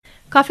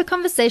Coffee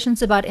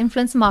Conversations about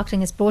Influencer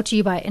Marketing is brought to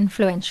you by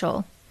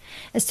Influential,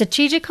 a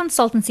strategic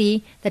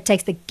consultancy that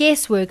takes the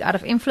guesswork out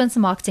of influencer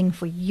marketing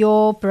for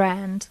your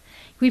brand.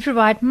 We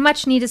provide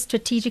much needed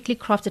strategically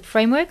crafted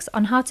frameworks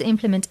on how to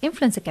implement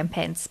influencer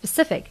campaigns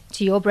specific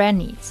to your brand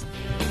needs.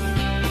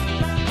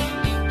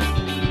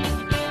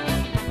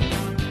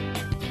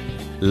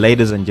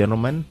 Ladies and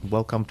gentlemen,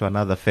 welcome to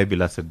another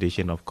fabulous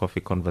edition of Coffee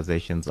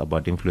Conversations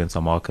about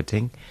Influencer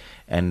Marketing.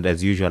 And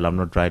as usual, I'm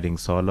not riding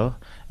solo.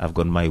 I've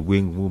got my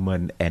wing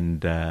woman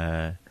and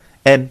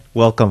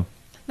welcome.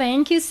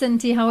 Thank you,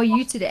 Cinti. How are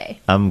you today?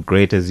 I'm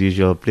great as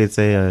usual. Please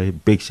say a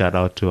big shout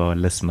out to our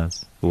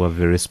listeners who are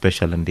very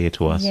special and dear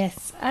to us.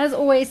 Yes, as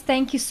always,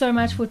 thank you so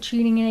much for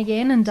tuning in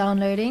again and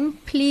downloading.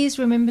 Please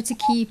remember to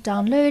keep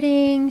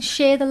downloading,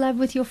 share the love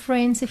with your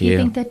friends if you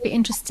think they'd be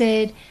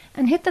interested,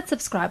 and hit that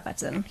subscribe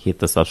button. Hit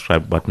the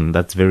subscribe button.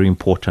 That's very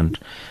important.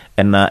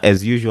 And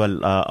as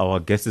usual, our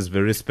guest is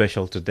very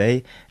special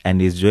today,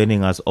 and he's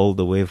joining us all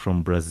the way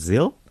from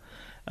Brazil.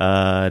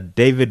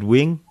 David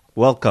Wing,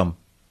 welcome.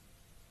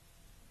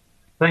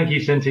 Thank you,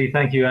 Cinti.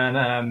 Thank you,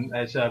 Anne.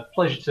 It's a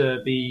pleasure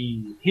to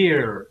be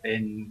here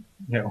in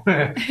air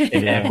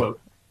quotes.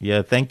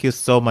 Yeah, thank you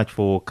so much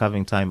for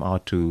carving time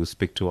out to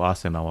speak to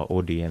us and our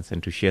audience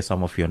and to share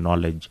some of your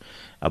knowledge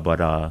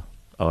about our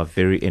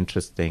very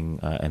interesting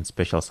and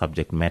special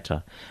subject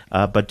matter.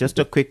 But just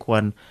a quick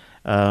one.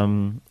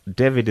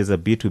 David is a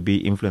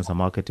B2B influencer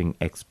marketing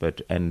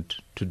expert, and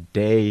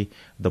today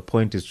the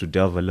point is to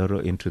delve a little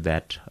into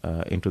that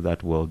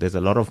world. There's a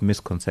lot of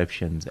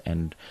misconceptions,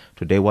 and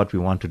today what we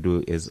want to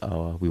do is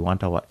we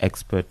want our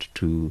expert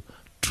to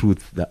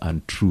truth the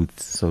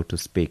untruths, so to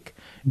speak,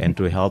 and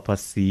to help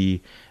us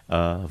see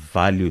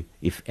value,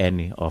 if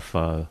any, of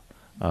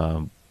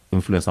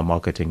influencer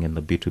marketing in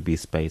the B2B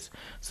space.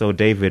 So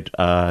David,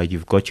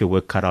 you've got your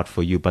work cut out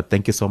for you, but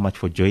thank you so much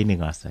for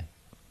joining us.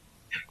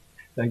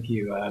 Thank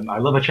you. I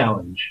love a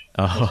challenge.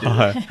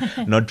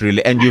 Not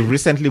really. And you've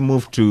recently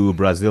moved to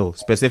Brazil,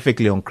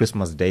 specifically on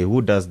Christmas Day.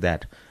 Who does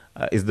that?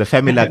 Is the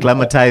family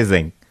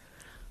acclimatizing?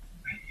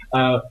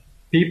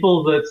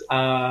 People that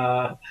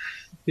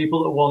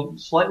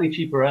want slightly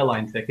cheaper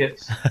airline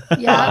tickets.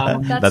 Yeah,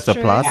 that's a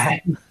plus.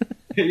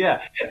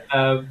 Yeah,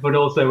 but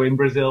also in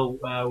Brazil,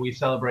 we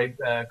celebrate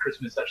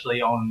Christmas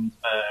actually on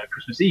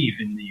Christmas Eve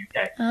in the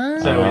UK.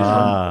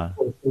 So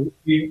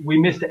we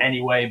missed it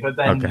anyway, but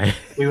then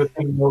we were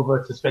coming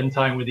over to spend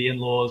time with the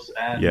in-laws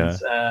and and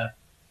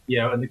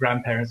the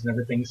grandparents and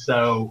everything.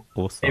 So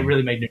it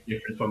really made no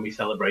difference when we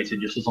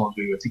celebrated, just as long as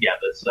we were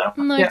together. So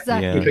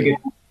exactly.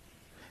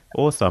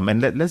 Awesome.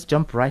 And let's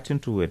jump right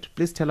into it.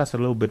 Please tell us a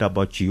little bit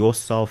about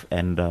yourself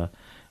and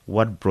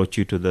what brought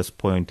you to this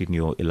point in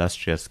your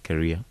illustrious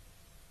career.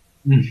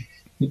 I'm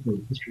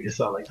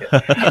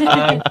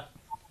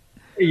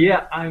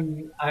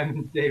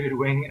David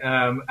Wing,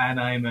 and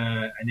I'm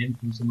an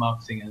influencer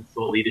marketing and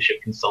thought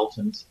leadership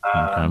consultant.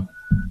 I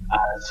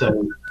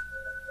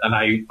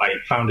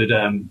founded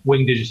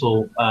Wing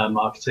Digital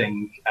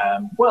Marketing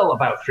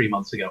about 3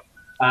 months ago.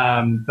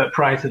 But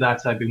prior to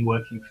that, I've been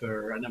working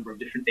for a number of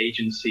different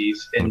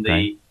agencies in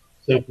the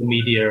social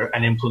media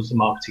and influencer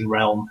marketing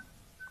realm.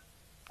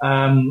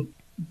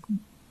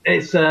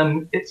 It's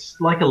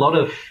like a lot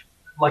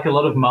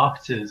of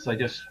marketers, I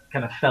just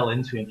kind of fell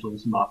into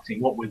influencer marketing.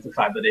 What with the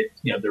fact that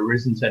there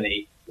isn't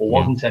any or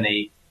wasn't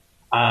any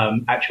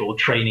actual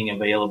training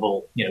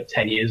available,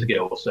 10 years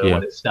ago or so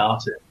when it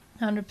started.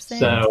 100%.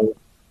 So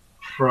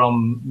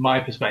from my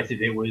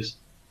perspective,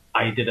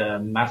 I did a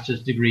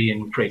master's degree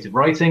in creative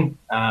writing.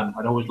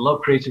 I'd always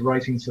loved creative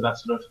writing, so that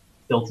sort of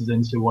filters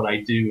into what I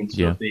do and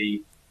sort of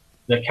the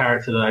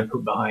character that I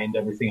put behind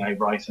everything I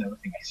write and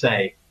everything I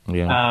say.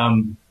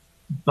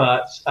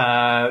 But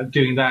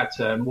doing that,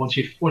 once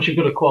you've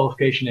got a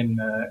qualification in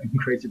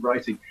creative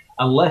writing,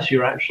 unless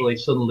you're actually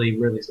suddenly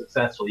really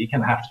successful, you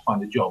kind of have to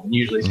find a job, and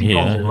usually it's in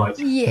content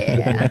writing.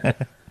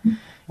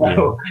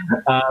 So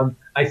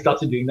I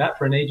started doing that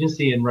for an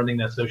agency and running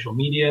their social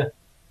media.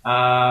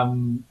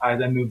 I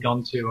then moved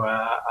on to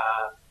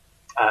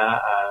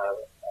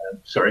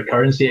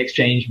currency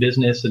exchange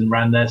business and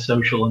ran their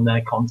social and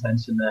their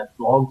content and their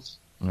blogs.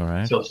 All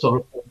right. So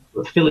sort of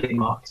affiliate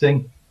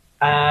marketing.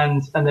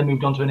 And then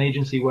moved on to an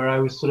agency where I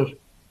was sort of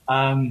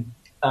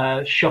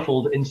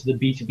shuffled into the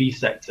B2B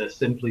sector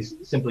simply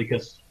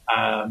because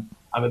I'm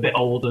a bit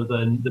older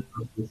than the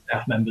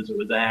staff members that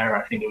were there.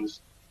 I think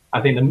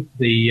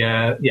the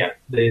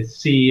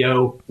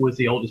CEO was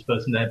the oldest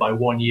person there by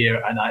 1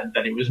 year, and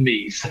then it was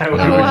me. So it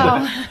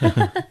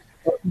was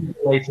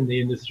late in the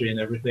industry and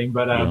everything.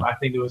 But I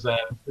think there's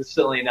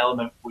certainly an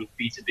element with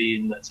B2B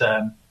in that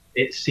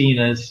it's seen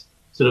as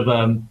sort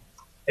of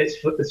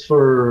it's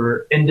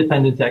for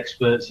independent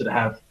experts that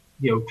have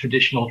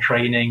traditional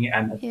training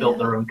and have built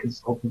their own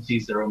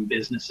consultancies, their own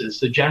businesses.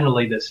 So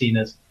generally they're seen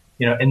as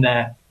in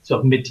their sort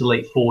of mid to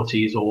late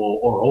 40s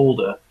or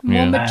older.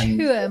 More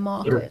mature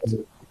market.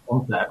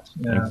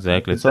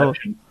 Exactly. So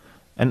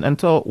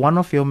one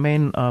of your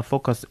main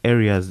focus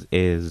areas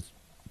is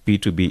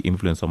B2B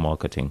influencer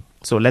marketing.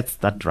 So let's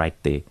start right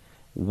there.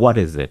 What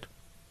is it?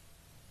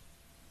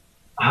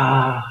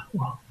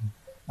 Well,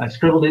 I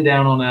scribbled it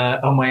down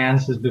on my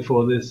answers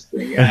before this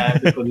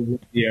before this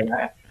video.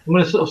 I'm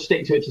going to sort of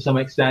stick to it to some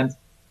extent.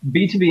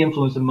 B2B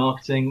influencer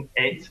marketing,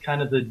 it's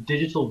kind of the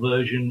digital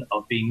version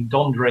of being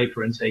Don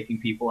Draper and taking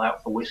people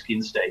out for whiskey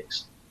and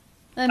steaks.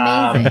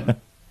 Amazing.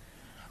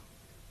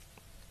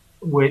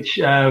 But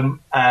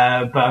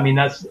I mean,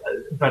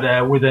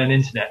 with an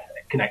internet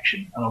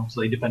connection, and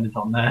obviously dependent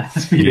on the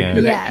speed of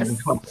connection.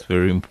 Yes. It's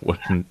very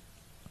important.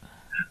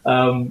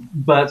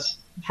 But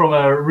from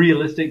a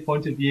realistic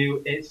point of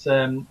view, it's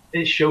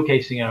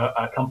showcasing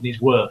a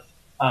company's worth,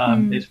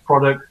 its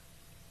product,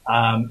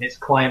 its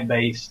client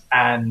base,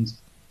 and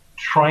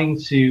trying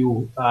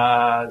to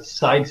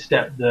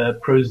sidestep the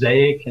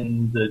prosaic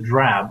and the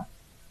drab,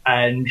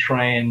 and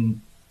try and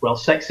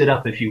sex it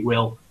up, if you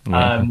will,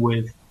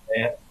 with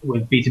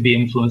B2B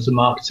influencer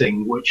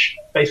marketing, which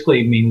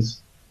basically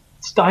means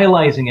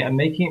stylizing it and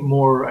making it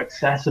more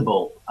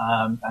accessible.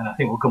 And I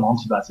think we'll come on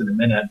to that in a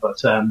minute,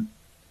 but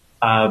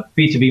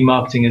B2B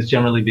marketing has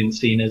generally been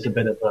seen as a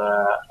bit of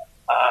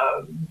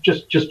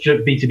just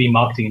B2B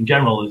marketing in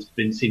general has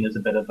been seen as a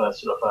bit of a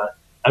sort of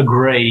a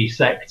grey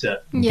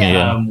sector.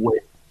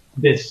 With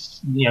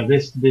this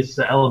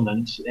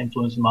element,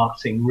 influencer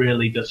marketing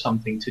really does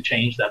something to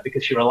change that,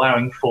 because you're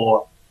allowing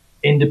for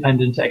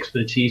independent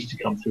expertise to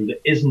come through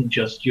that isn't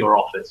just your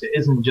office. It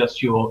isn't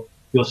just your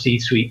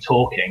C-suite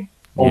talking,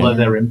 although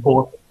they're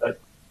important. But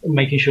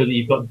making sure that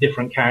you've got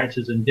different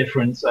characters and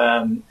different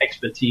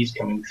expertise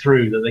coming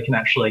through, that they can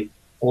actually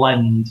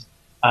lend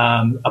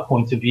a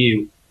point of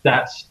view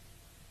that's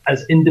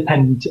as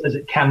independent as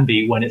it can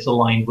be when it's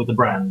aligned with the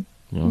brand.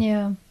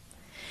 Yeah.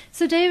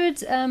 So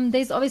David,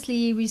 there's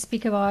obviously, we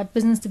speak about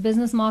business to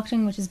business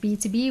marketing, which is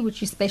B2B,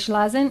 which you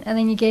specialize in, and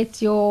then you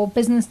get your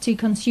business to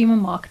consumer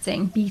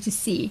marketing,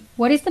 B2C.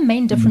 What is the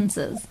main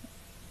differences?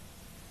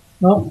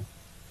 Well,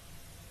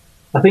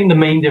 I think the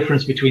main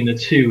difference between the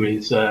two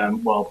is,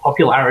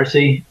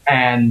 popularity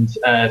and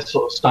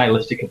sort of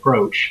stylistic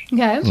approach.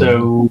 Okay.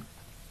 So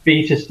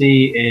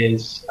B2C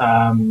is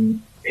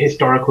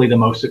historically the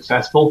most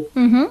successful.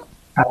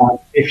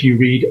 If you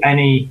read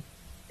any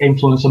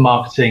influencer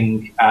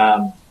marketing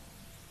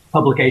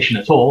publication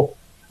at all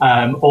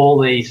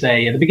they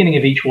say at the beginning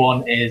of each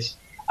one is,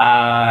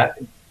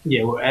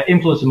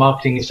 influencer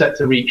marketing is set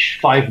to reach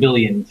 5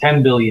 billion,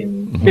 10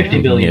 billion,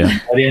 50 billion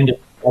by the end of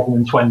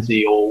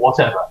 2020 or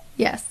whatever.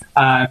 Yes.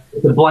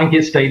 It's a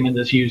blanket statement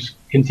that's used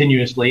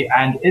continuously,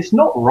 and it's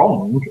not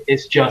wrong.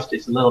 It's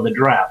a little bit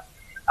drab.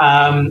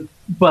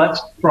 But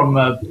from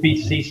a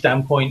B2C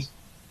standpoint,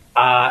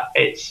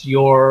 it's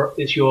your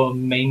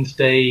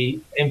mainstay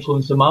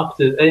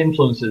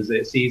influencers.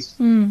 It's these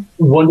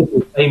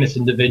wonderful, famous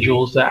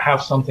individuals that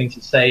have something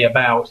to say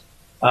about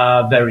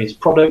various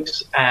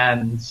products,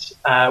 and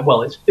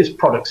it's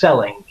product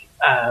selling.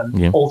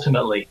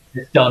 Ultimately,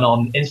 it's done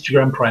on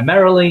Instagram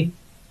primarily,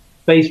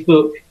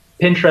 Facebook,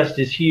 Pinterest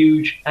is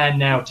huge, and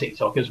now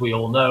TikTok, as we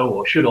all know,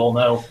 or should all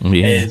know,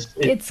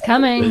 it's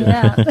coming.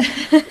 Yeah.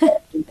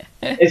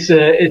 It's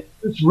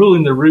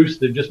ruling the roost.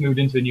 They've just moved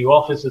into a new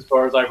office, as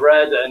far as I've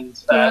read, and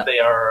they're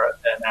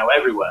now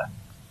everywhere.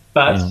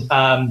 But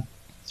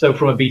so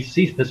from a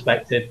B2C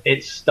perspective,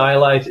 it's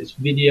stylized, it's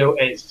video,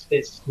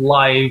 it's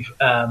live,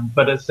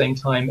 but at the same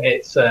time,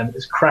 it's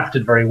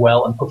crafted very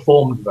well and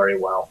performed very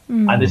well.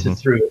 And this is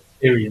through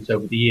experience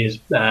over the years.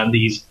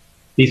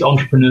 These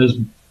entrepreneurs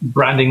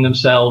branding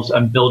themselves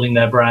and building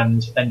their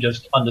brands and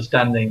just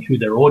understanding who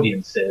their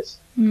audience is.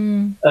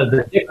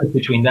 The difference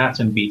between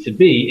that and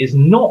B2B is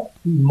not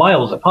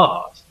miles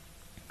apart.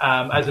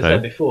 As I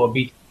said before,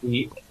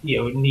 B2B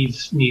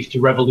needs to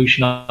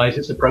revolutionize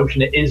its approach,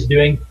 and it is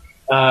doing.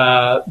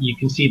 You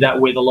can see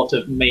that with a lot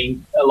of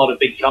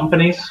big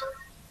companies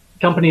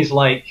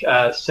like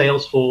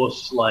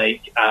Salesforce,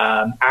 like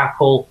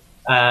Apple,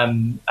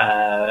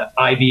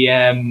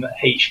 IBM,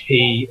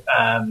 HP,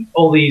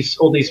 all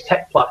these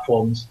tech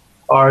platforms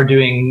are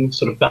doing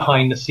sort of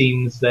behind the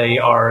scenes. They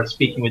are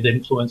speaking with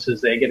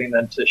influencers. They're getting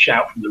them to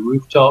shout from the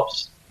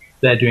rooftops.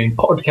 They're doing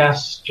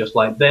podcasts just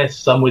like this,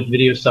 some with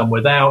video, some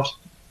without.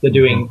 They're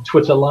doing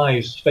Twitter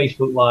lives,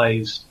 Facebook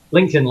lives,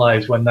 LinkedIn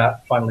lives when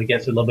that finally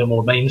gets a little bit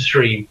more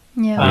mainstream.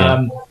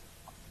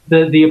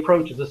 The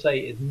approach, as I say,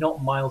 is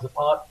not miles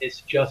apart.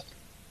 It's just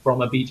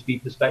from a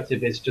B2B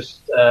perspective, it's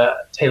just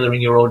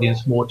tailoring your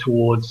audience more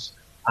towards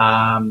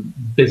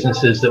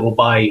businesses that will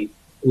buy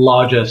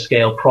larger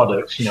scale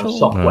products,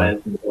 software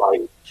and the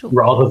like,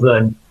 rather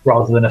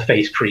than a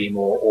face cream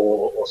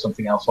or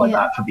something else like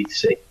that for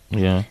B2C.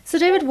 So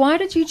David, why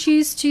did you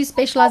choose to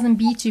specialize in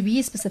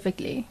B2B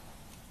specifically?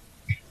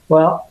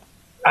 Well,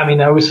 I mean,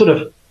 I was sort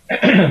of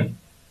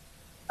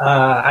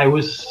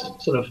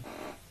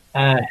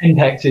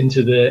impacted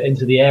into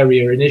the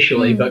area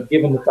initially, but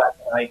given the fact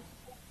that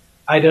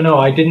I don't know,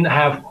 I didn't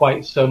have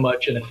quite so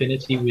much an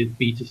affinity with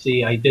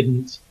B2C. I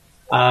didn't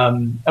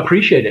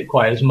appreciate it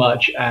quite as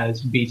much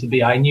as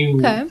B2B. I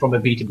knew from a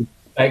B2B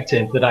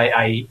perspective that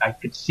I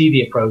could see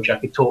the approach. I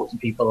could talk to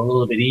people a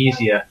little bit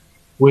easier.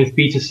 With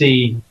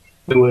B2C,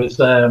 there was,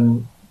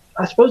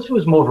 I suppose there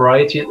was more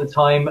variety at the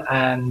time,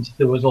 and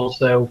there was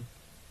also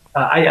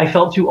I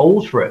felt too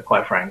old for it,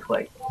 quite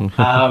frankly. Which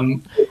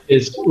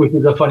is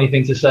a funny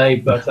thing to say,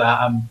 but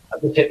I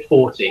just hit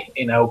 40,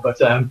 you know. But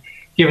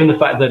given the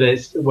fact that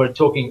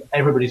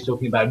everybody's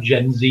talking about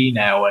Gen Z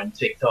now and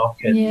TikTok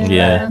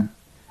and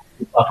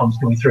platforms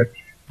coming through,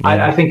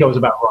 I think I was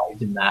about right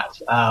in that.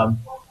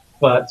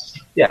 But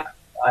yeah,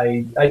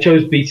 I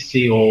chose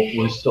B2C,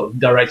 or was sort of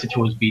directed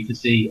towards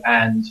B2C,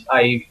 and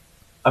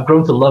I've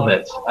grown to love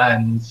it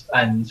and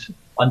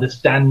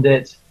understand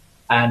it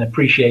and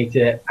appreciate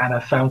it, and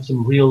I've found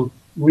some real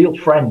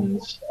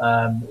friends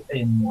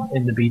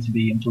in the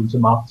B2B influencer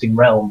marketing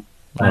realm,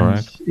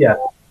 and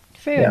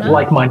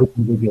like-minded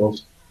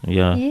individuals.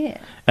 Yeah.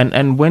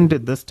 And when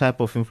did this type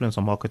of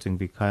influencer marketing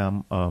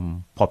become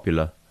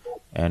popular,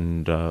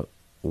 and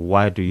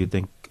why do you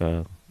think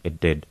it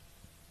did?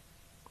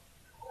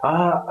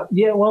 Well,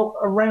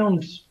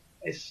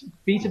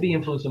 B2B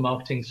influencer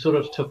marketing sort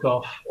of took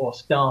off, or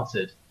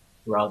started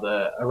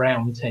rather,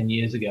 around 10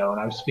 years ago.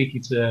 And I was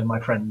speaking to my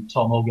friend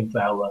Tom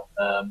Morgenthaler,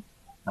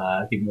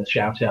 give him a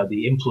shout out,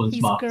 the influence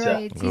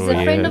marketer. Great. He's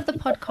a friend of the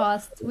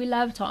podcast. We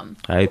love Tom.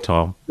 Hi,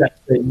 Tom.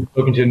 You've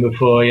spoken to him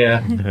before,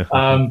 yeah.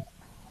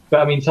 But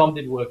I mean, Tom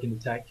did work in the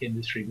tech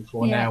industry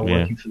before, now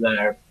working for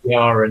their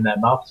PR and their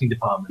marketing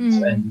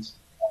departments.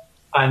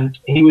 And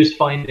he was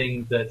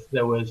finding that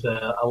there was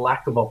a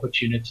lack of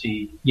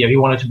opportunity. You know, he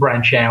wanted to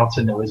branch out,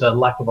 and there was a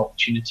lack of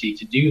opportunity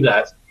to do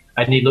that.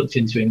 And he looked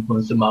into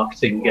influencer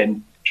marketing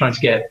and trying to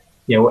get,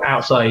 you know,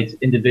 outside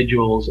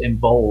individuals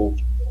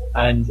involved.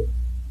 And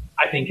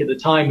I think at the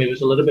time it was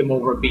a little bit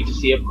more of a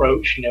B2C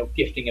approach, you know,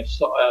 gifting of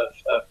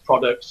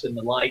products and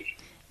the like.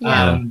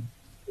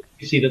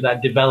 You see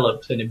that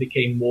developed, and it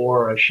became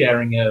more a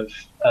sharing of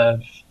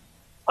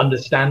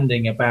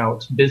understanding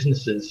about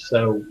businesses.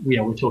 So, you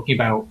know, we're talking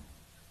about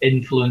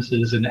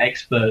influencers and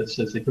experts,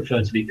 as they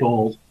prefer to be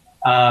called,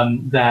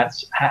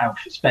 that have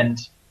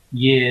spent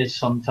years,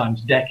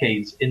 sometimes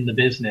decades, in the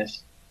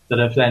business, that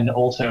have then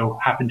also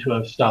happened to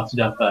have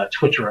started up a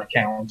Twitter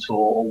account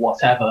or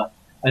whatever,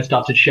 and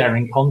started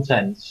sharing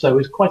content. So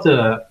it's quite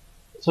a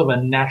sort of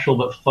a natural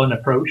but fun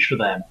approach for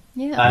them.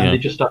 They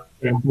just started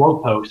doing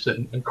blog posts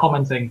and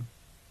commenting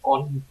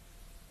on,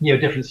 you know,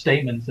 different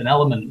statements and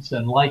elements,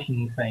 and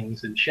liking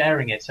things and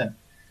sharing it. And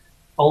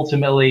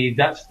ultimately,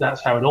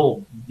 that's how it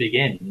all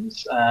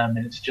begins. And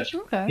it's just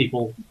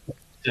people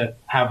to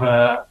have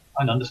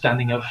an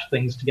understanding of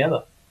things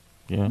together.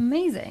 Yeah.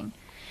 Amazing.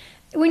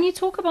 When you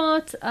talk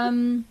about,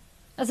 I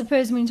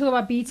suppose when you talk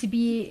about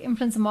B2B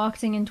influencer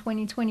marketing in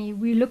 2020,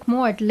 we look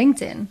more at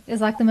LinkedIn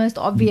as like the most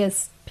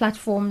obvious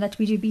platform that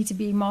we do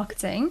B2B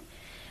marketing.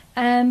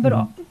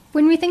 But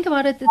when we think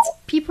about it, it's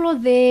people are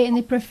there in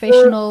their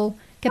professional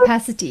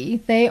capacity.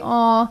 They're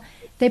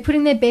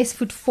putting their best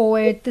foot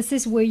forward. This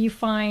is where you're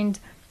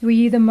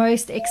the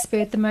most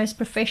expert, the most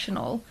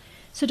professional.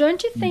 So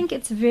don't you think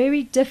it's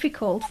very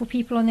difficult for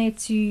people on there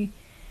to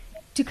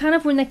kind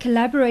of, when they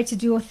collaborate, to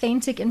do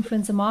authentic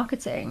influencer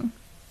marketing?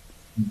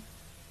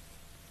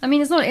 I mean,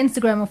 it's not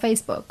Instagram or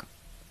Facebook.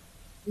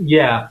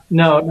 Yeah,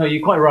 no,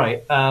 you're quite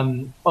right.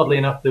 Oddly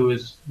enough, there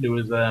was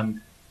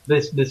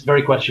this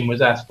very question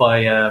was asked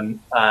by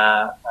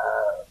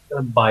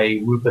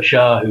Rupa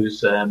Shah,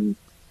 who's on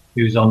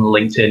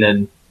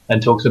LinkedIn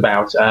and talks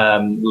about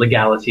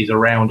legalities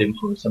around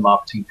influencer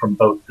marketing from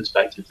both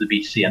perspectives, the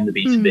B2C and the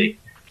B2B.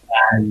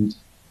 And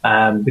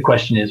the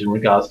question is in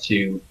regards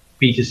to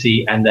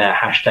B2C and their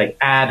hashtag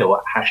ad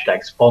or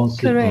hashtag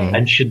sponsored,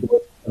 and should there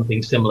be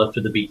something similar for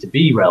the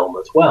B2B realm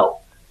as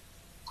well?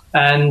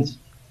 And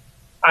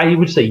I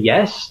would say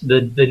yes,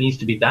 there needs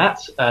to be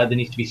that. There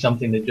needs to be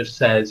something that just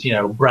says, you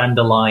know, brand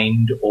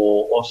aligned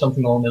or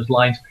something along those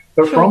lines.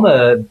 But from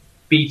a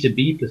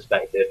B2B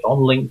perspective, on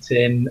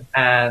LinkedIn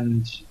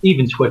and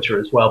even Twitter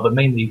as well, but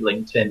mainly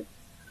LinkedIn,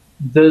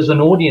 there's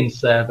an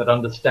audience there that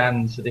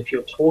understands that if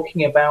you're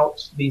talking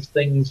about these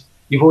things,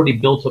 you've already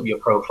built up your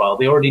profile.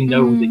 They already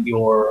know that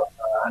you're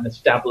an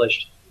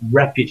established,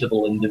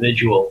 reputable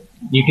individual.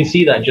 You can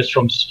see that just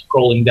from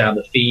scrolling down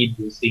the feed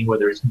and seeing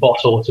whether it's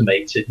bot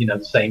automated, you know,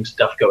 the same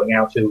stuff going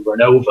out over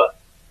and over.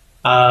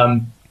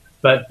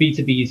 But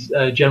B2B is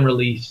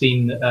generally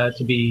seen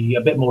to be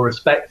a bit more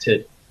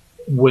respected,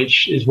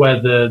 which is where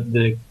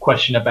the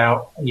question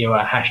about, you know,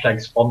 a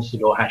hashtag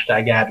sponsored or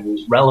hashtag ad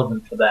was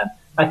relevant for them.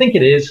 I think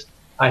it is.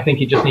 I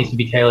think it just needs to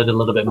be tailored a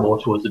little bit more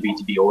towards the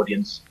B2B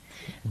audience.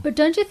 But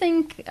don't you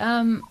think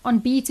on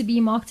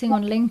B2B marketing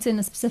on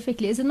LinkedIn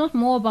specifically, is it not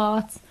more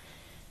about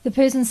the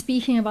person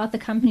speaking about the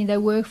company they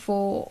work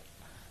for,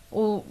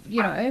 or,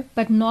 you know,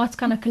 but not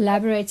kind of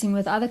collaborating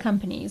with other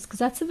companies? Because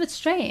that's a bit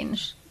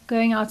strange,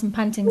 going out and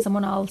punting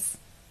someone else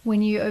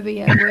when you're over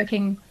here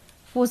working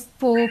for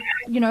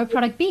you know,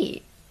 product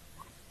B.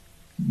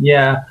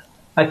 Yeah,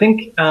 I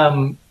think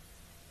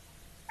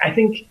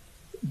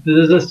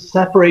there's a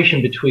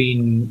separation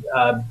between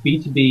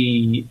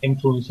B2B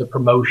influencer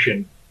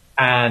promotion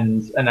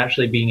and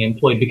actually being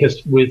employed,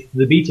 because with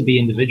the B2B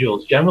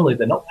individuals, generally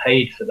they're not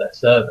paid for their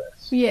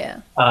service.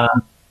 Yeah.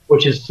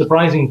 Which is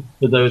surprising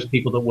for those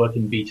people that work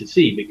in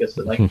B2C, because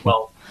they're like,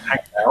 well, hang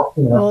out.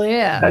 You know, well,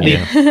 yeah.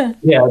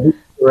 The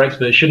or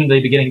experts, shouldn't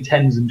they be getting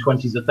tens and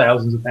twenties of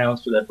thousands of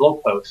pounds for their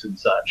blog posts and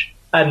such?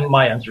 And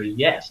my answer is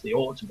yes, they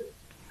ought to be.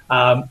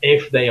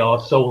 If they are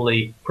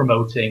solely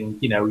promoting,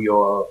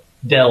 your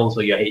Dells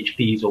or your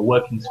HPs or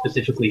working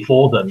specifically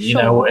for them,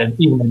 and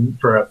even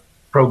for a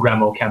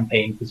program or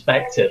campaign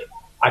perspective,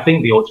 I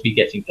think they ought to be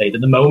getting paid.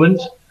 At the moment,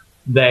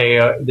 they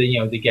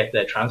get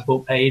their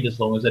transport paid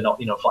as long as they're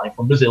not, flying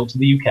from Brazil to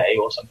the UK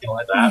or something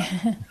like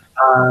that.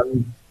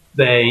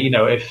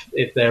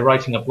 If they're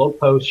writing a blog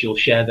post, you'll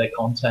share their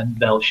content,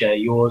 they'll share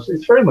yours.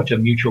 It's very much a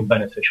mutual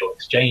beneficial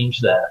exchange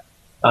there.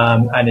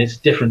 And it's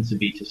different to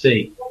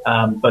B2C.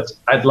 But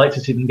I'd like to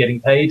see them getting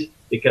paid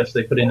because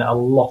they put in a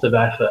lot of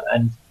effort,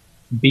 and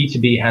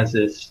B2B has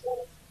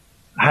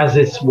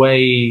this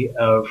way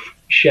of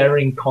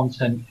sharing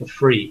content for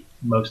free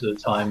most of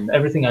the time.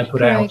 Everything I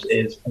put out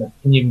is an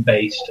opinion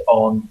based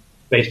on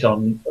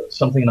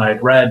something that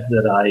I've read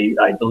that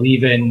I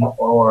believe in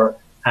or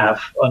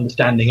have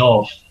understanding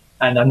of,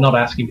 and I'm not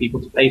asking people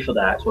to pay for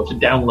that or to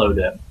download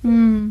it.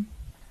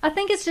 I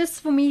think it's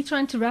just for me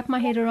trying to wrap my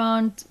head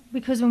around,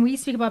 because when we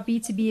speak about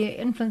B2B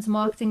influencer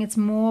marketing, it's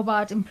more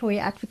about employee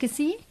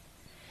advocacy.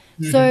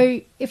 So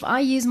if I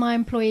use my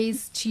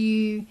employees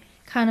to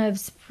kind of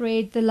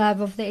spread the love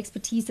of the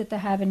expertise that they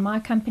have in my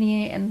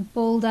company and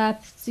build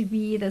up to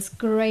be this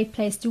great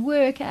place to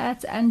work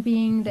at and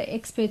being the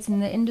experts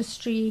in the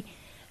industry,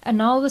 and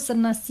now all of a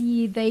sudden I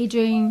see they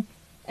doing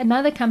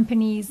another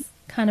company's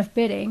kind of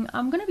bidding,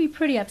 I'm going to be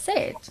pretty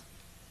upset.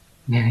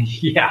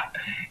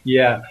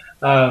 Yeah.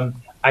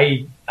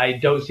 I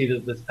don't see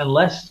that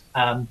unless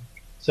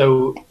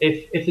so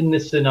if in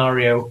this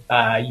scenario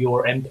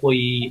your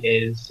employee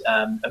is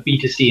a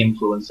B2C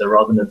influencer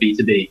rather than a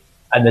B2B,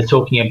 and they're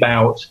talking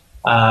about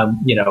a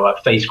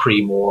face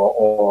cream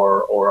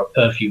or a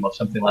perfume or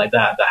something like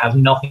that has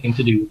nothing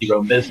to do with your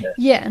own business.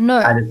 And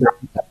it's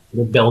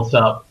built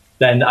up,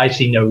 then I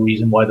see no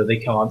reason why that they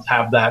can't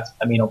have that.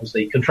 I mean,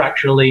 obviously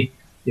contractually,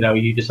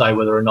 you decide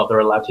whether or not they're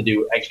allowed to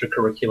do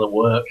extracurricular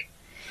work.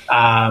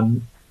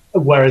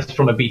 Whereas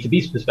from a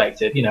B2B's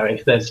perspective,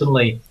 if they're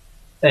suddenly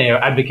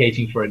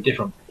advocating for a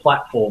different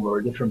platform or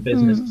a different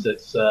business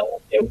that's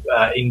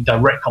in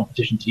direct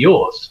competition to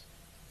yours,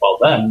 well,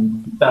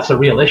 then that's a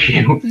real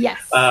issue. Yes.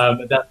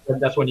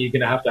 That's when you're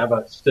going to have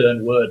a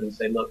stern word and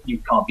say, look, you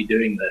can't be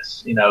doing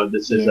this.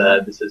 This is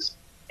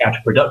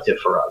counterproductive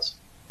for us.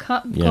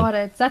 Got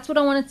it. That's what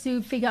I wanted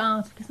to figure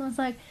out, because I was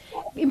like,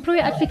 employee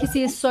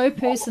advocacy is so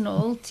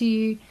personal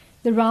to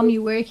the realm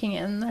you're working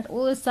in that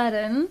all of a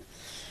sudden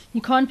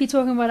you can't be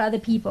talking about other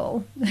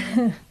people.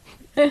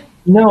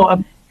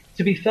 No,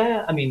 to be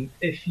fair, I mean,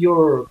 if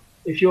your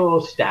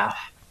staff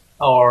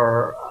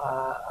are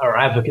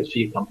advocates for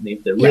your company,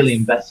 if they're really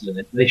invested in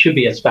it, they should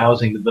be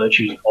espousing the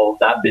virtues of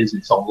that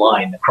business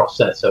online across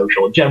their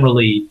social.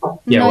 Generally,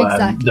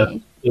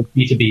 the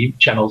B2B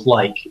channels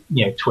like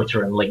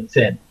Twitter and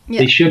LinkedIn,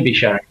 they should be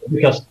sharing it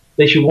because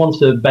they should want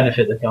to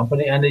benefit the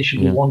company and they should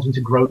be wanting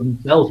to grow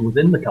themselves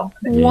within the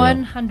company.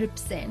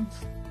 100%.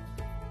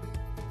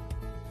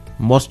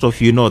 Most of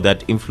you know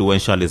that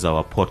Influential is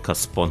our podcast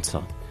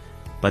sponsor.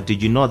 But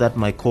did you know that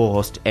my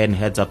co-host Anne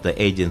heads up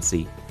the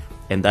agency?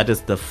 And that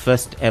is the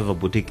first ever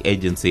boutique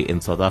agency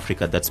in South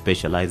Africa that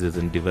specializes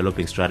in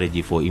developing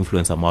strategy for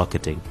influencer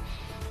marketing.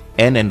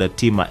 Anne and the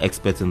team are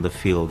experts in the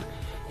field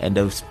and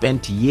have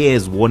spent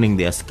years honing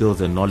their skills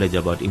and knowledge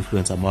about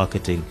influencer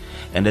marketing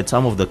and at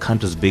some of the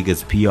country's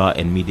biggest PR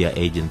and media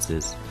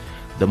agencies.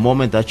 The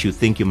moment that you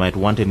think you might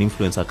want an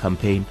influencer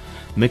campaign,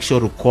 make sure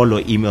to call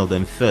or email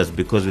them first,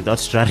 because without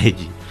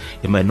strategy,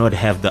 you might not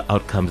have the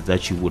outcomes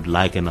that you would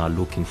like and are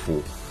looking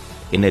for.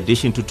 In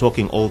addition to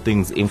talking all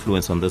things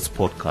influence on this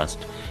podcast,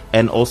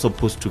 and also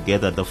puts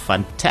together the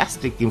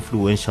fantastic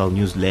Influential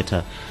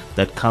newsletter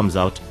that comes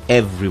out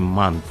every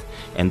month.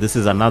 And this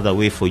is another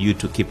way for you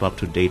to keep up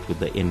to date with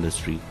the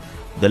industry.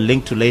 The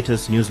link to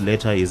latest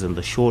newsletter is in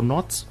the show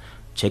notes.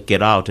 Check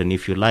it out, and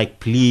if you like,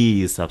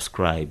 please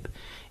subscribe.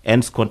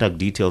 Anne's contact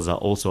details are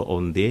also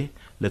on there.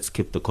 Let's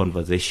keep the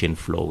conversation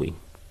flowing.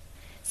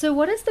 So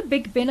what is the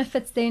big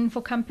benefits then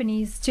for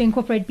companies to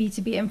incorporate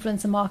B2B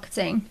influencer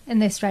marketing in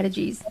their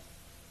strategies?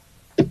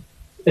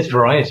 It's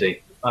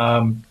variety.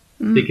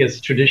 Because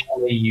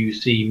traditionally you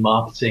see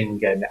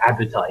marketing and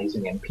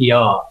advertising and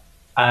PR,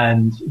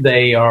 and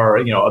they are,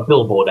 a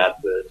billboard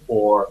advert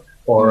or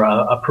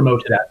a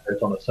promoted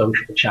advert on a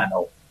social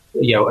channel,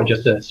 or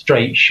just a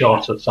straight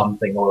shot of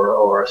something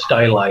or a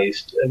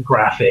stylized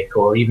graphic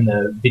or even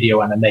a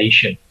video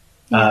animation.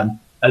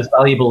 As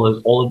valuable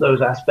as all of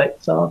those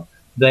aspects are,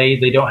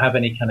 they don't have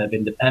any kind of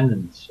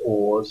independence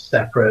or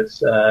separate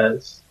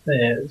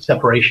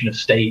separation of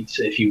states,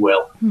 if you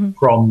will,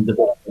 from the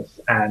business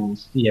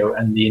and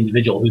the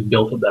individual who's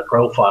built up their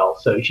profile.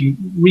 So if you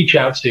reach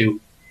out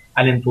to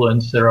an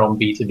influencer on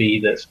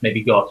B2B that's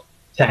maybe got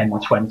 10,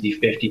 20,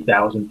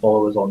 50,000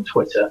 followers on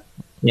Twitter,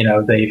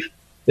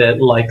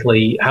 they'll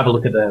likely have a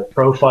look at their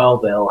profile.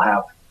 They'll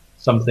have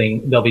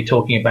something. They'll be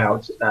talking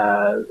about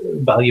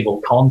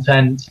valuable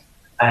content.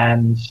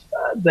 And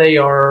they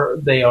are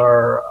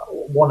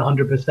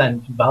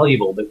 100%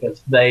 valuable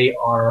because they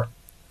are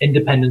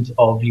independent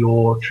of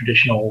your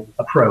traditional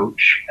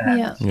approach.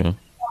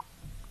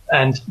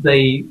 And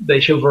they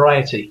show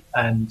variety,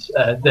 and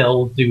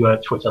they'll do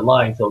a Twitter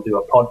live, they'll do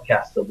a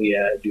podcast, they'll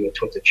do a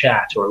Twitter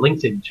chat or a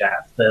LinkedIn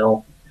chat.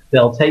 They'll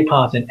take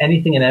part in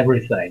anything and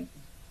everything.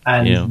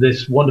 And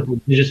this wonderful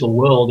digital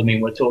world, I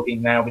mean, we're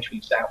talking now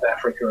between South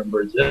Africa and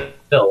Brazil.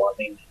 I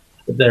mean,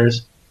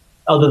 there's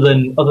other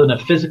than a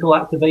physical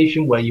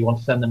activation where you want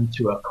to send them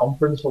to a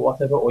conference or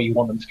whatever, or you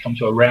want them to come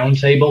to a round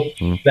table,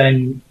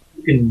 then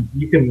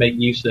you can make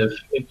use of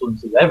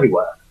influencers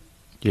everywhere.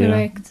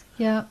 Correct.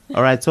 Yeah.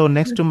 All right. So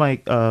next to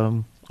my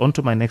on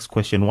to my next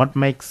question: what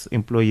makes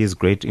employees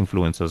great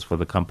influencers for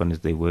the companies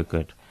they work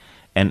at?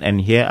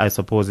 And here, I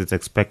suppose it's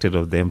expected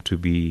of them to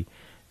be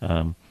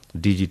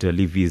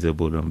digitally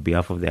visible on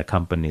behalf of their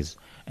companies,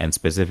 and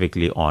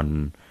specifically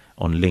on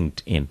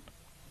LinkedIn.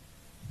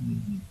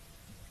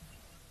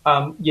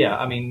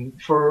 I mean,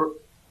 for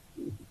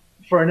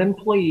an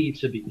employee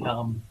to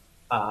become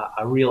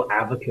a real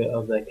advocate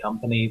of their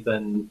company,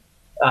 then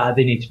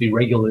they need to be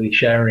regularly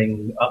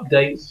sharing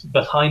updates.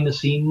 Behind the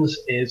scenes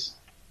is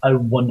a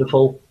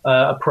wonderful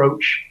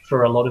approach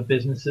for a lot of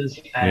businesses,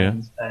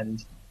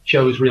 and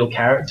shows real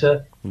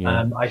character.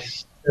 I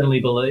certainly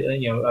believe,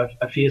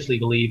 I fiercely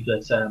believe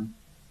that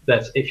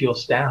that if your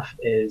staff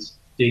is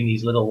doing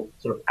these little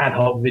sort of ad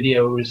hoc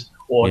videos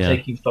or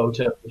taking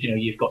photos,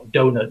 you've got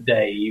donut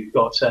day, you've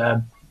got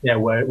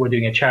we're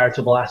doing a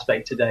charitable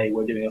aspect today,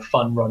 we're doing a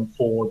fun run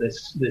for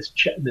this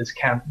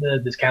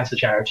cancer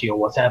charity or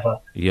whatever.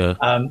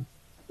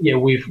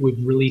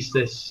 We've released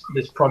this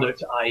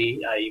product.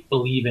 I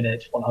believe in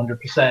it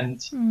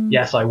 100%.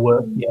 Yes, I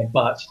work.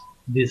 But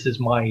this is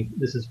my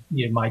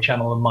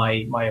channel and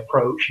my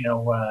approach.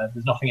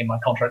 There's nothing in my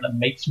contract that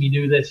makes me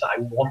do this. I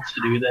want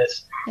to do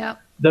this. Yeah.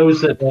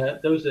 Those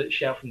that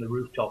shout from the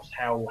rooftops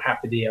how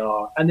happy they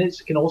are, and it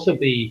can also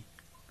be,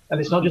 and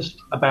it's not just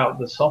about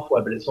the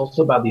software, but it's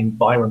also about the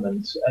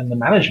environment and the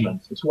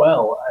management as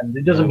well. And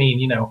it doesn't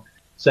mean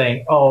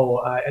saying,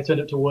 I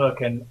turned up to work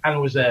and Anne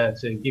was there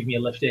to give me a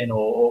lift in,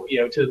 or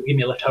to give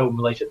me a lift home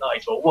late at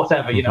night, or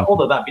whatever.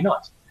 Although that'd be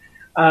nice.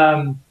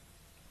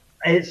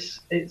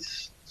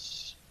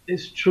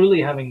 It's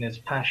truly having this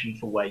passion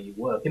for where you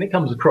work, and it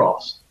comes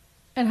across.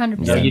 And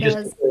 100%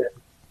 does.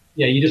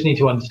 You just need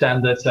to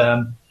understand that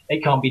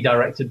it can't be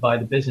directed by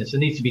the business. There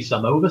needs to be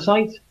some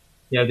oversight.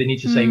 They need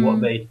to say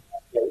what the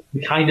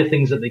kind of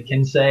things that they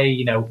can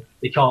say.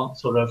 They can't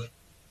sort of,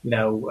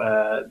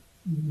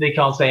 they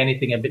can't say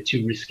anything a bit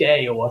too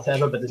risque or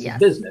whatever. But this is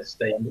business.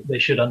 They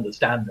should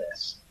understand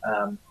this.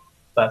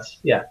 But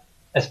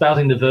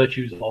espousing the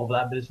virtues of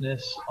that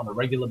business on a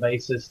regular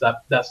basis,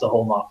 that's the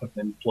hallmark of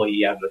an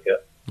employee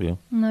advocate. Yeah.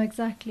 No,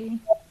 exactly.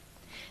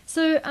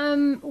 So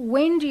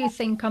when do you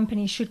think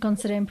companies should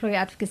consider employee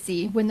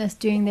advocacy when they're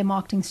doing their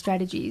marketing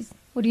strategies?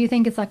 Or do you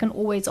think it's like an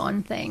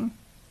always-on thing?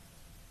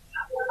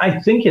 I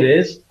think it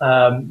is,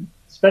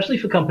 especially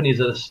for companies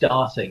that are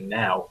starting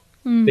now,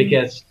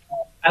 because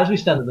as we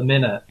stand at the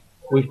minute,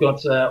 we've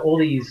got all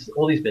these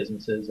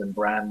businesses and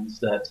brands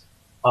that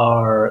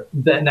are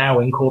now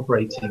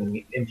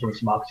incorporating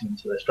influencer marketing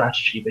into their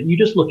strategy. But you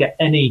just look at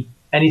any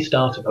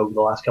startup over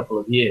the last couple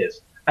of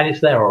years, and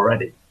it's there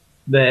already.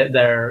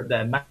 Their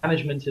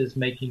management is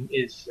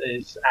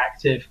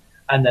active,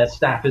 and their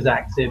staff is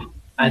active,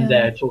 and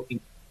they're talking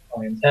to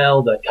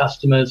clientele, their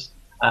customers.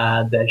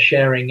 They're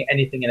sharing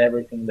anything and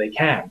everything they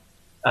can.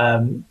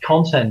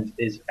 Content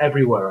is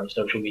everywhere on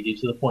social media,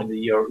 to the point that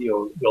your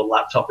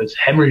laptop is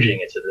hemorrhaging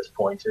it at this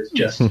point. It's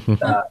just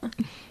it's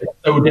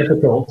so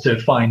difficult to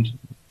find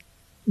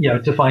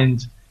the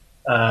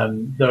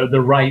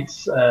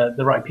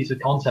right piece of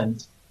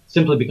content,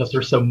 simply because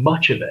there's so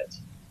much of it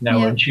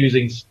now, and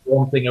choosing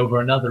one thing over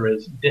another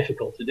is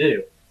difficult to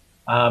do.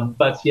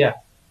 But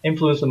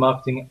influencer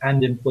marketing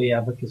and employee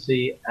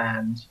advocacy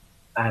and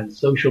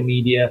social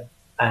media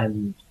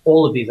and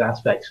all of these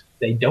aspects,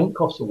 they don't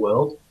cost the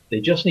world. They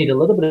just need a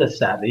little bit of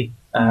savvy,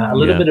 a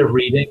little bit of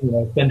reading.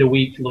 Spend a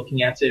week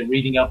looking at it,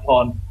 reading up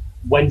on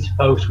when to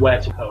post, where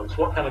to post,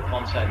 what kind of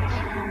content,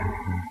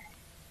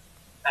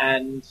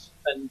 and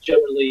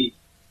generally,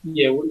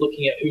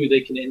 looking at who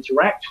they can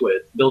interact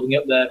with, building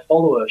up their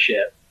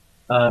followership.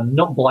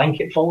 Not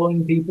blanket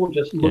following people,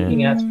 just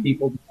looking at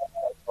people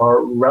that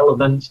are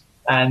relevant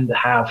and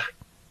have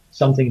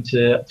something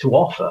to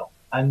offer,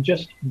 and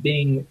just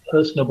being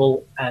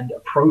personable and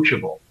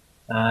approachable.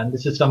 And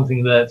this is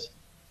something that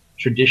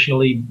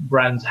traditionally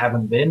brands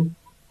haven't been.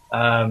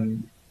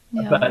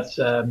 But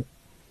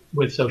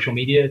with social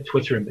media,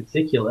 Twitter in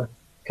particular,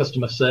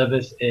 customer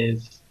service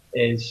is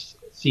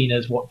seen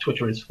as what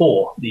Twitter is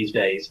for these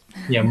days.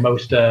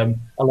 Most a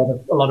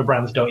lot of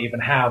brands don't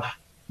even have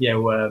the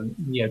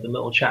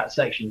little chat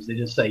sections. They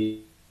just say,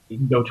 you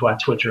can go to our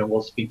Twitter and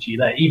we'll speak to you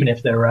there, even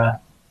if they're a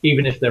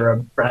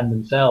brand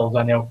themselves.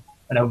 I know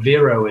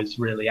Vero is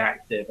really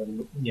active,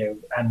 and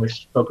we've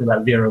spoken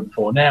about Vero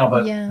before now,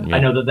 but I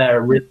know that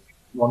they're really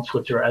on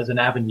Twitter as an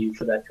avenue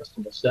for their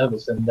customer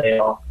service, and they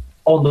are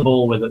on the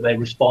ball with it. They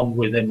respond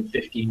within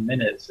 15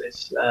 minutes.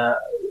 It's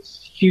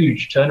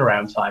huge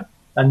turnaround time,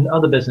 and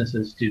other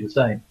businesses do the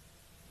same.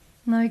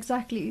 No,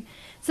 exactly.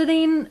 So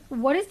then,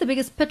 what is the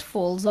biggest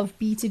pitfalls of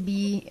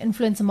B2B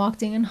influencer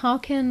marketing, and how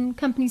can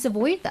companies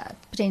avoid that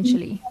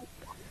potentially?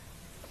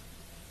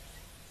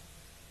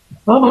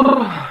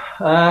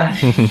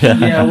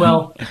 Yeah,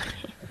 well,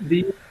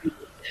 the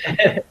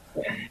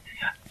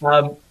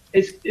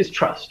it's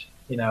trust.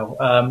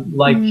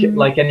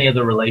 Like any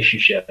other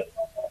relationship,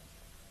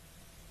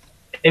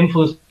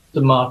 influencer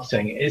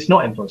marketing. It's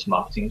not influencer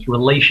marketing. It's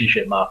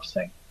relationship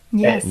marketing.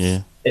 Yes.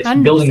 It's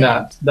 100%. building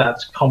that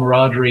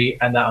camaraderie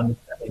and that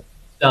understanding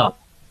stuff.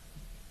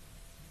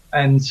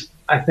 And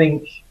I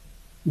think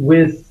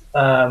with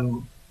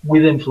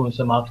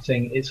influencer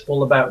marketing, it's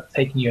all about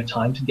taking your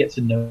time to get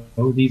to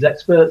know these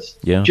experts,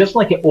 just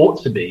like it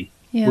ought to be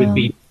with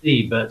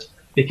B2C. But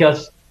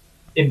because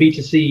in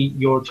B2C,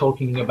 you're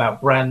talking about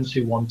brands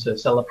who want to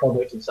sell a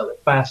product and sell it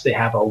fast. They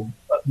have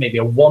maybe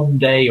a 1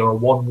 day or a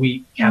 1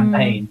 week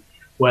campaign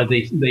where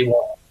they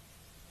want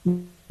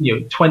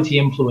 20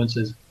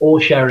 influencers all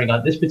sharing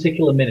at this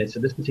particular minute, so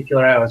this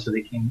particular hour, so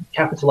they can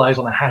capitalize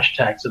on a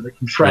hashtag, so they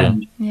can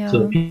trend, so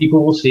that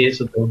people will see it,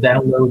 so they'll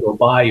download or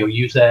buy or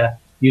use their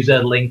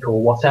link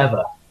or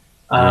whatever.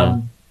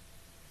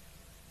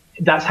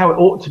 That's how it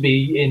ought to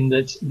be, in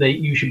that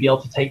you should be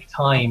able to take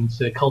time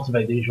to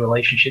cultivate these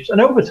relationships.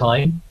 And over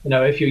time,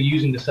 if you're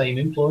using the same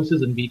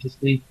influencers in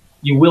B2C,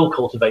 you will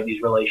cultivate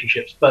these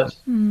relationships, but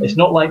it's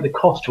not like the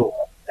cost will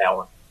go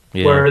down.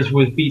 Whereas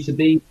with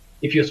B2B,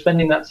 if you're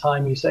spending that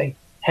time, you say,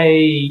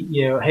 hey,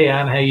 hey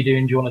Anne, how you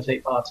doing? Do you want to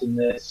take part in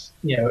this,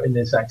 in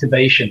this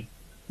activation?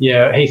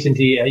 Hey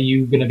Cynthia, are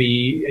you going to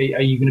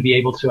be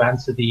able to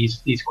answer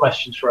these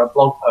questions for a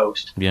blog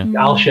post?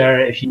 I'll share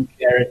it. If you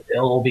share it,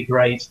 it'll all be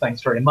great.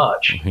 Thanks very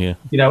much.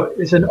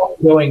 It's an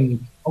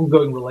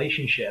ongoing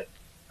relationship.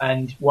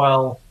 And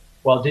while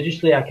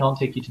digitally I can't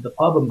take you to the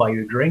pub and buy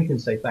you a drink and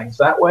say thanks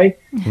that way,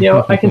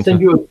 I can send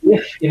you a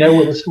GIF,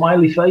 with a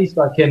smiley face.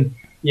 I can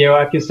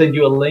send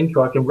you a link,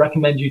 or I can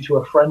recommend you to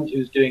a friend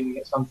who's doing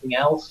something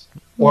else,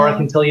 or I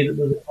can tell you that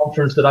there's a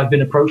conference that I've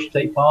been approached to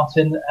take part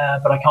in,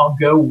 but I can't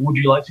go. Would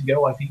you like to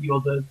go? I think you're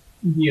the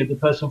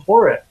person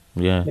for it.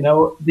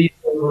 These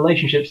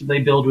relationships that they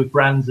build with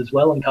brands as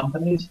well and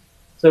companies.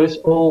 So it's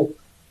all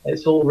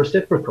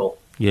reciprocal.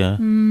 You're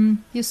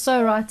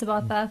so right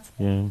about that.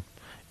 And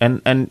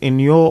in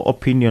your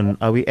opinion,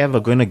 are we ever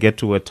going to get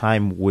to a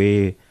time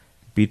where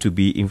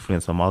B2B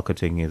influencer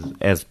marketing is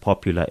as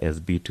popular as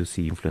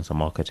B2C influencer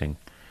marketing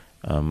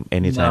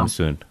anytime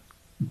soon?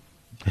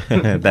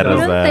 I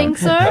don't think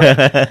so.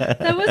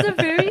 That was a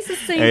very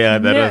succinct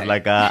that was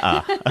like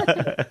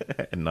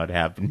not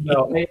happening.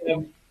 No,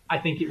 I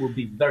think it will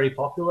be very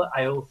popular.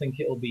 I also think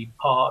it will be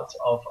part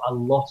of a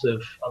lot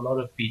of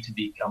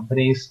B2B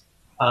companies.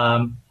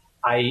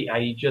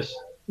 I just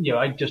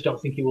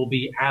don't think it will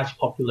be as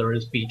popular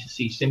as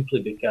B2C,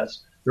 simply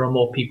because there are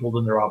more people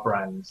than there are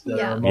brands. There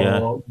are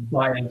more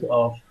buyers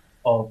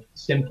of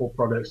simple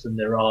products than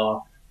there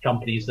are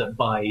companies that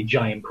buy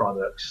giant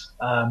products.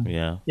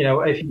 If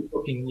you're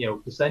looking,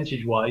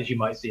 percentage-wise, you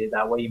might see it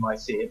that way. You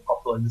might see it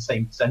popular in the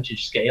same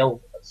percentage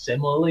scale,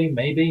 similarly,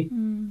 maybe.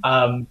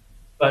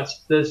 But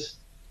there's,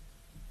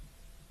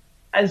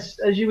 as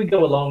you would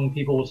go along,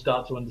 people will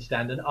start to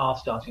understand and are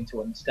starting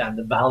to understand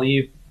the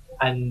value,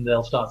 and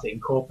they'll start to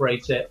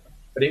incorporate it.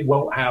 But it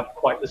won't have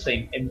quite the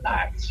same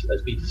impact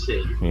as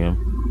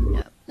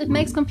B2C. It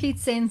makes complete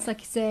sense.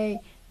 Like you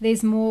say,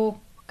 there's more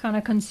kind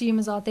of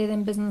consumers out there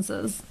than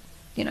businesses,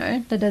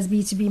 that does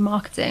B2B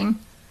marketing.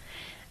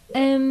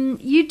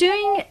 You're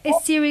doing a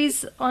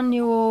series in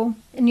your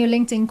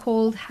LinkedIn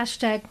called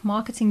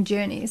 #Marketing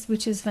Journeys,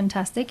 which is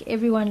fantastic.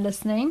 Everyone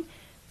listening,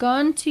 go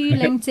on to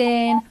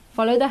LinkedIn,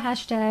 follow the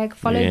hashtag,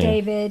 follow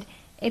David.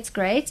 It's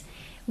great.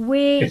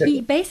 Where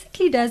he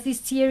basically does this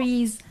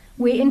series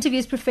where he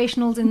interviews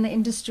professionals in the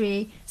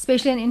industry,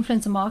 especially in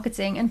influencer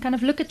marketing, and kind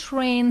of look at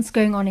trends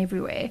going on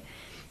everywhere.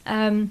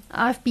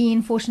 I've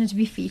been fortunate to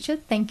be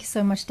featured. Thank you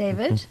so much,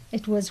 David.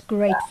 It was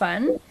great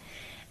fun.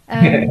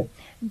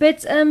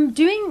 But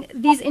doing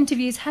these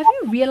interviews, have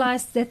you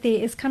realized that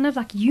there is kind of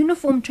like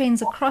uniform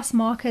trends across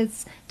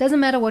markets? Doesn't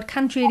matter what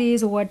country it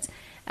is or what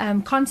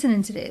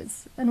continent it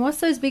is. And what's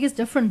those biggest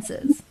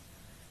differences?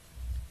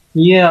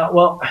 Yeah,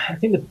 well, I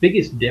think the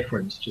biggest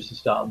difference, just to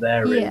start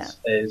there, is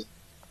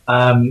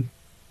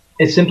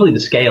it's simply the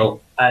scale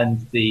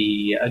and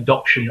the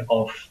adoption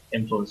of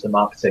influencer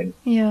marketing.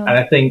 And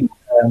I think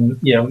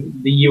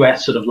the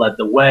US sort of led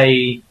the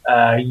way,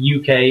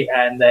 UK,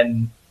 and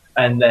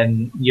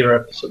then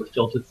Europe sort of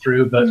filtered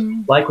through. But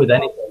like with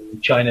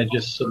anything, China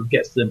just sort of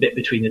gets the bit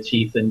between the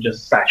teeth and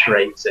just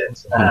saturates it.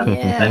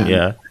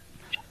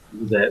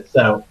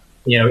 So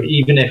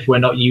even if we're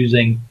not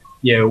using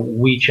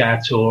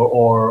WeChat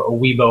or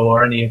Weibo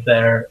or any of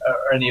their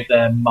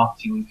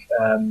marketing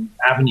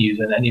avenues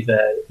and any of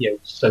their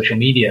social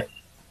media,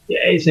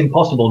 it's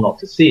impossible not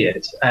to see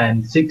it.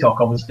 And TikTok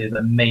obviously is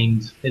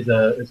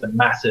a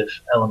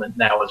massive element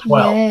now as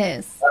well.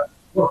 Yes.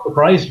 What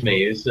surprised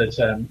me is that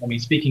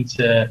speaking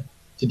to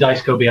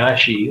Dice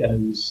Kobayashi,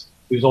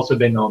 who's also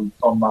been on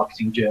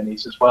marketing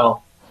journeys as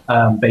well,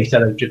 based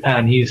out of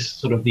Japan. He's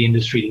sort of the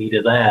industry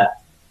leader there,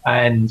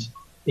 and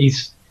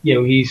he's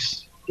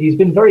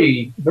been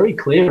very, very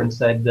clear and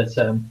said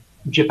that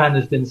Japan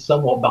has been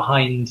somewhat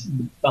behind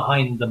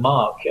the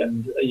mark,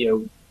 and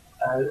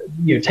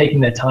taking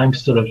their time to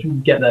sort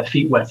of get their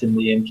feet wet in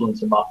the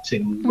influencer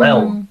marketing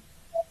realm,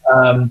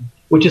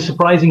 which is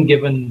surprising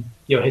given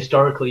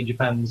historically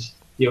Japan's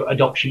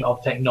adoption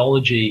of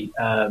technology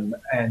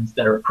and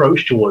their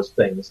approach towards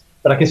things.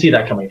 But I can see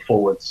that coming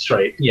forward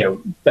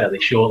fairly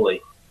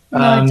shortly.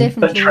 No,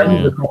 definitely. But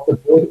trends across the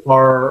board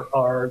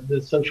are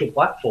the social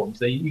platforms.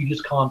 You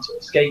just can't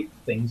escape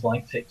things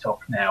like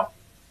TikTok now.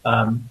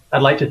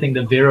 I'd like to think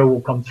that Vero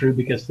will come through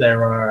because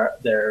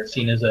they're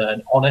seen as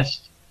an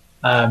honest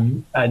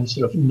and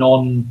sort of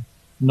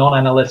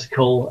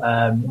non-analytical,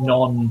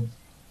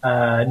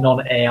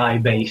 non-AI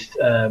based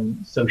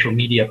social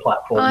media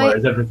platform,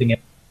 whereas everything else.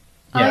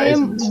 I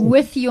am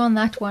with you on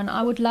that one.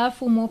 I would love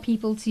for more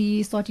people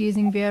to start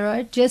using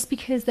Vero just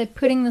because they're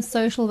putting the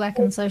social back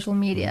in social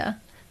media.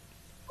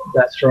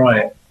 That's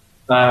right.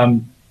 I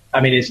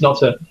mean, it's not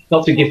to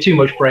give too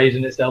much praise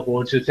in itself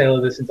or to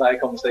tailor this entire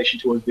conversation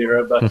towards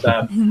Vero, but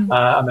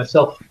I'm a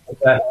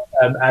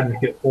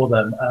self-advocate for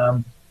them.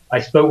 I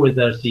spoke with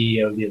their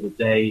CEO the other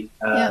day,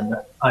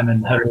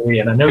 Ayman Hariri,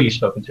 and I know you've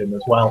spoken to him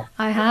as well.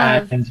 I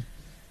have. And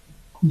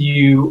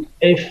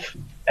if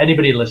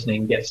anybody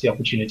listening gets the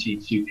opportunity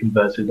to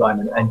converse with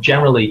Ayman, and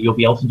generally you'll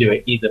be able to do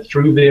it either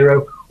through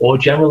Vero or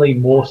generally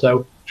more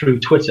so through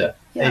Twitter.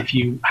 Yeah. If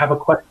you have a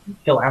question,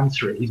 he'll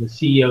answer it. He's a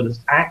CEO that's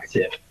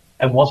active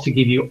and wants to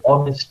give you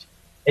honest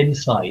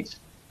insight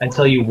and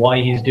tell you why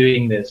he's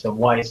doing this and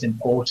why it's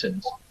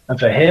important. And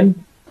for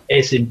him,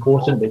 it's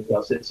important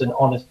because it's an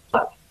honest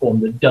platform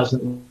that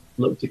doesn't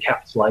look to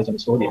capitalize on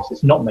its audience.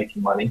 It's not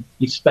making money.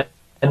 He's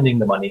spending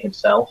the money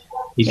himself.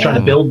 He's trying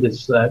to build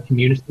this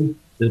community.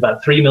 There's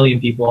about 3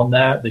 million people on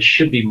there. There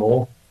should be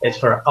more. It's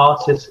for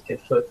artists,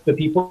 it's for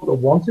people that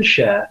want to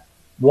share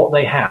what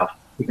they have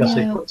because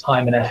they put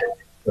time and effort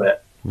into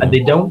it. And they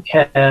don't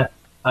care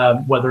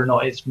whether or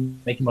not it's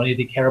making money.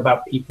 They care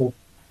about people,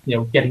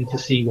 getting to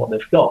see what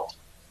they've got.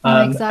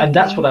 Exactly. And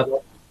that's what I'd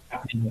like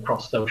happening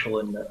across social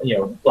and,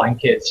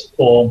 blankets,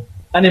 form,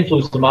 and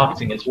influencer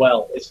marketing as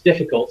well. It's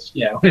difficult,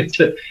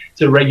 to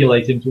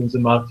regulate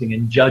influencer marketing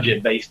and judge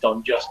it based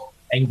on just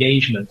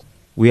engagement.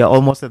 We are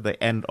almost at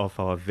the end of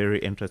our very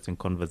interesting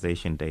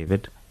conversation,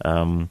 David.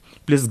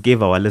 Please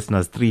give our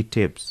listeners 3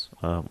 tips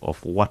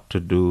of what to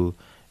do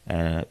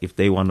if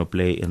they want to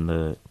play in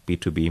the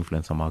B2B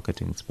influencer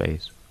marketing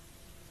space.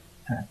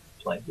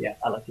 Yeah,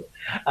 I like it.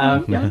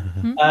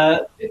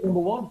 Number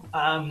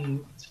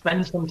 1,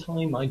 spend some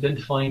time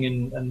identifying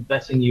and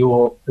vetting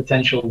your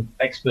potential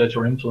expert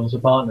or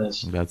influencer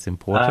partners. That's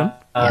important.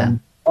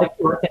 Like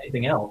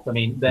anything else, I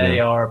mean, they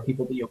are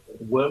people that you're going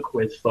to work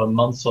with for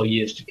months or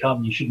years to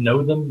come. You should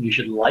know them. You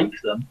should like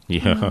them.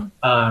 Yeah.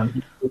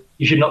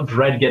 You should not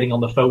dread getting on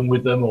the phone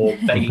with them or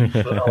begging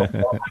for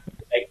them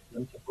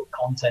to put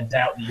content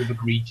out that you've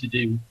agreed to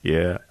do.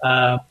 Yeah.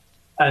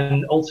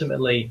 And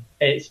ultimately,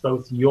 it's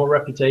both your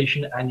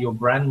reputation and your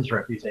brand's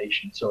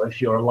reputation. So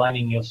if you're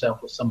aligning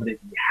yourself with somebody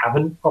that you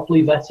haven't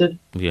properly vetted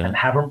and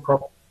haven't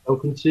properly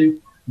spoken to,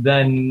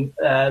 then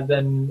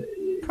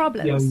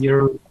problems.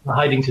 You're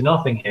hiding to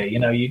nothing here.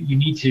 You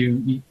need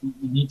to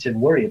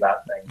worry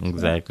about things.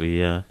 Exactly.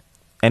 Yeah.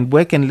 And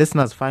where can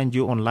listeners find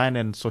you online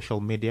and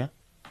social media?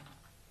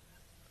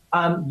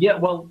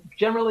 Well,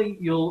 generally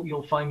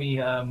you'll find me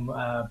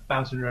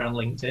bouncing around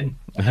LinkedIn.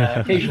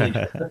 Occasionally,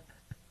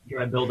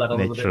 I build that a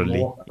little bit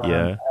more.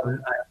 I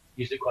haven't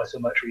used it quite so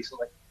much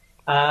recently.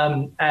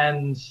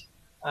 And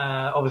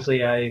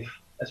obviously I've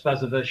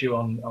espoused the virtue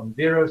on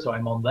Vero, so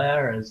I'm on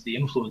there as the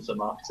influencer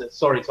marketer.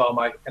 Sorry, Tom,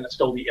 I kind of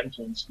stole the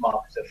influence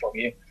marketer from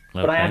you,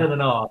 but I added an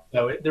R,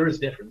 so there is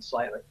difference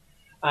slightly.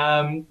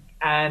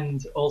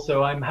 And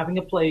also I'm having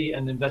a play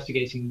and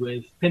investigating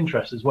with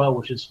Pinterest as well,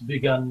 which has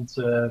begun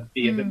to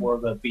be a bit more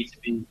of a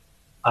B2B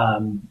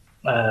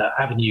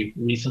avenue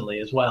recently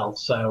as well.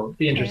 So it'd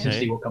be interesting to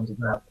see what comes of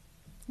that.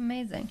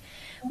 Amazing.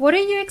 What are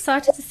you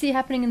excited to see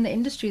happening in the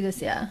industry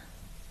this year?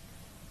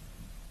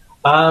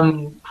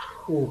 I'd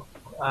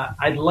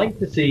like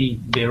to see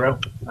Vero.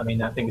 I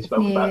mean, I think we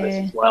spoke about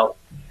this as well.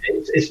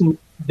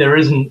 There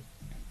isn't,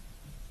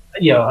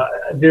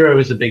 Vero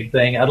is a big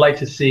thing. I'd like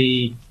to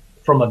see,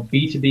 from a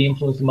B2B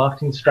influencer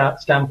marketing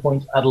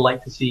standpoint, I'd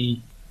like to see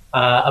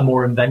a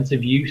more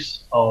inventive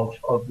use of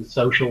the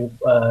social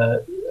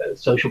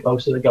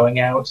posts that are going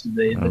out,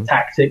 the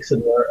tactics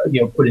that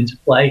are put into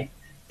play.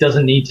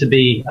 Doesn't need to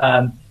be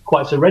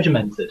quite so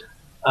regimented.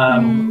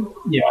 I'm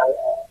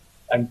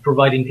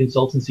providing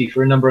consultancy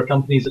for a number of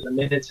companies at the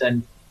minute,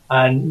 and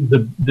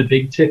the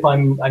big tip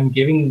I'm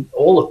giving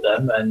all of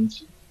them, and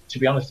to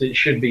be honest, it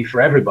should be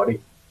for everybody,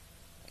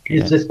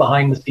 is this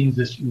behind the scenes,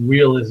 this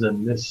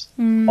realism, this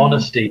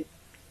honesty,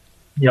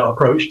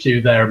 approach to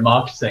their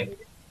marketing,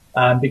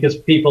 because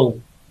people,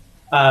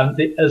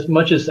 as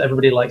much as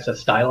everybody likes a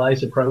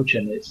stylized approach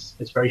and it's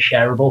very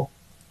shareable,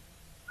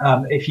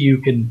 if you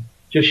can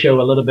just show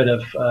a little bit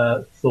of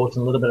thought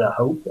and a little bit of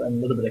hope and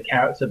a little bit of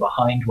character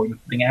behind what you're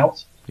putting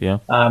out. Yeah.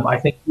 I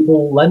think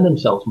people lend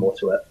themselves more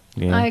to it.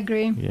 Yeah. I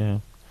agree. Yeah.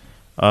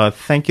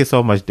 Thank you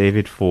so much,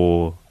 David,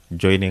 for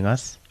joining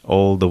us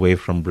all the way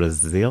from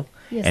Brazil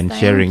Yes, and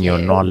thank sharing your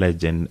you.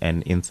 knowledge and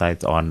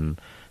insights on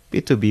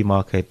B2B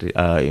market,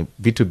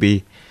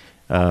 B2B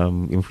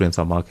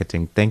influencer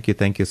marketing. Thank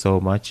you so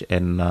much.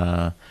 And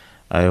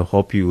I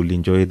hope you will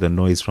enjoy the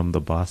noise from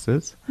the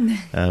buses.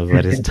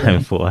 But it's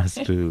time for us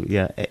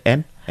to,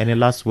 And any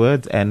last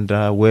words? And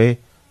where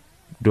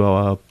do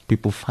our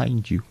people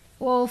find you?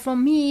 Well,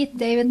 from me,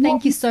 David,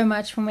 thank you so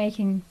much for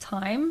making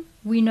time.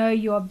 We know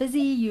you are busy,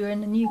 you're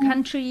in a new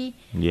country.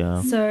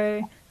 Yeah.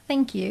 So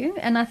thank you.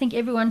 And I think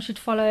everyone should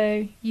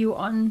follow you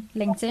on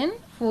LinkedIn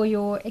for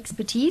your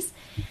expertise.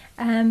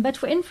 But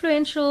for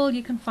Influential,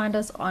 you can find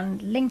us on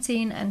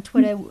LinkedIn and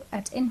Twitter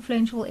at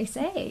Influential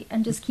SA,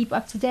 and just keep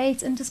up to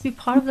date and just be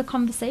part of the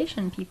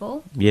conversation,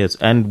 people. Yes,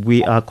 and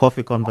we are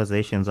Coffee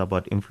Conversations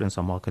about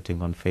influencer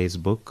marketing on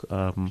Facebook.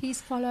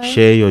 Please follow.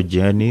 Share your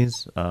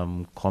journeys,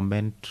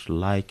 comment,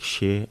 like,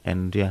 share,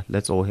 and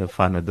let's all have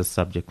fun with the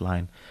subject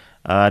line.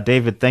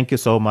 David, thank you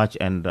so much,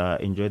 and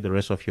enjoy the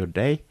rest of your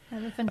day.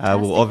 Have a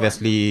fantastic We'll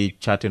obviously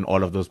chat in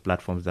all of those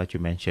platforms that you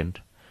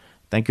mentioned.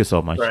 Thank you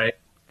so much. Right.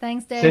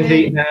 Thanks,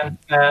 David. Cynthia,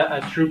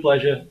 a true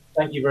pleasure.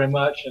 Thank you very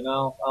much, and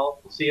I'll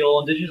see you all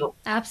on digital.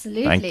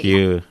 Absolutely. Thank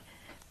you.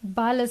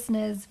 Bye,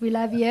 listeners. We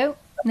love you.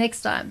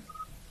 Next time.